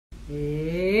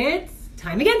It's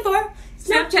time again for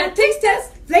Snapchat Taste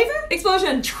Test Flavor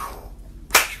Explosion.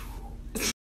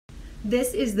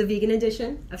 This is the vegan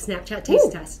edition of Snapchat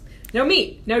Taste Test. No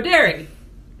meat, no dairy.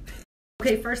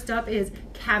 Okay, first up is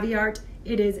caviar.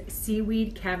 It is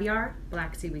seaweed caviar,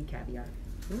 black seaweed caviar.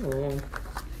 Ooh.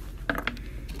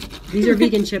 These are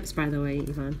vegan chips, by the way,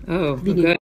 Yvonne. Oh, vegan.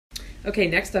 good. Okay,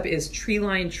 next up is Tree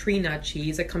Line Tree Nut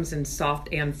Cheese. It comes in soft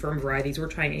and firm varieties. We're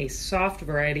trying a soft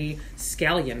variety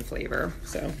scallion flavor.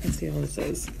 So let's see how this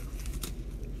is.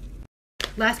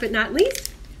 Last but not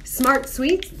least, Smart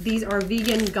Sweets. These are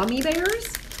vegan gummy bears.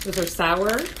 Those are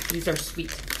sour. These are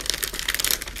sweet.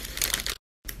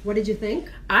 What did you think?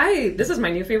 This is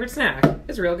my new favorite snack.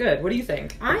 It's real good. What do you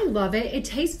think? I love it. It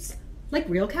tastes like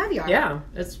real caviar. Yeah,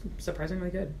 it's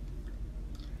surprisingly good.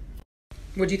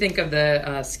 What do you think of the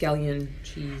scallion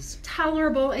cheese?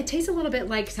 Tolerable. It tastes a little bit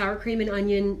like sour cream and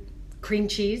onion cream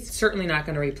cheese. Certainly not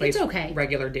going to replace It's okay.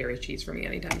 regular dairy cheese for me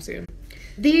anytime soon.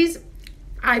 These,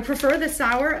 I prefer the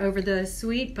sour over the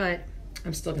sweet, but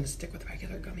I'm still going to stick with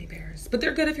regular gummy bears. But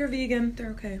they're good if you're vegan.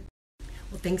 They're okay.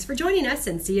 well, thanks for joining us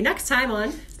and see you next time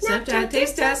on Snapchat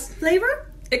Taste Test Flavor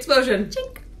Explosion.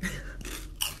 Chink.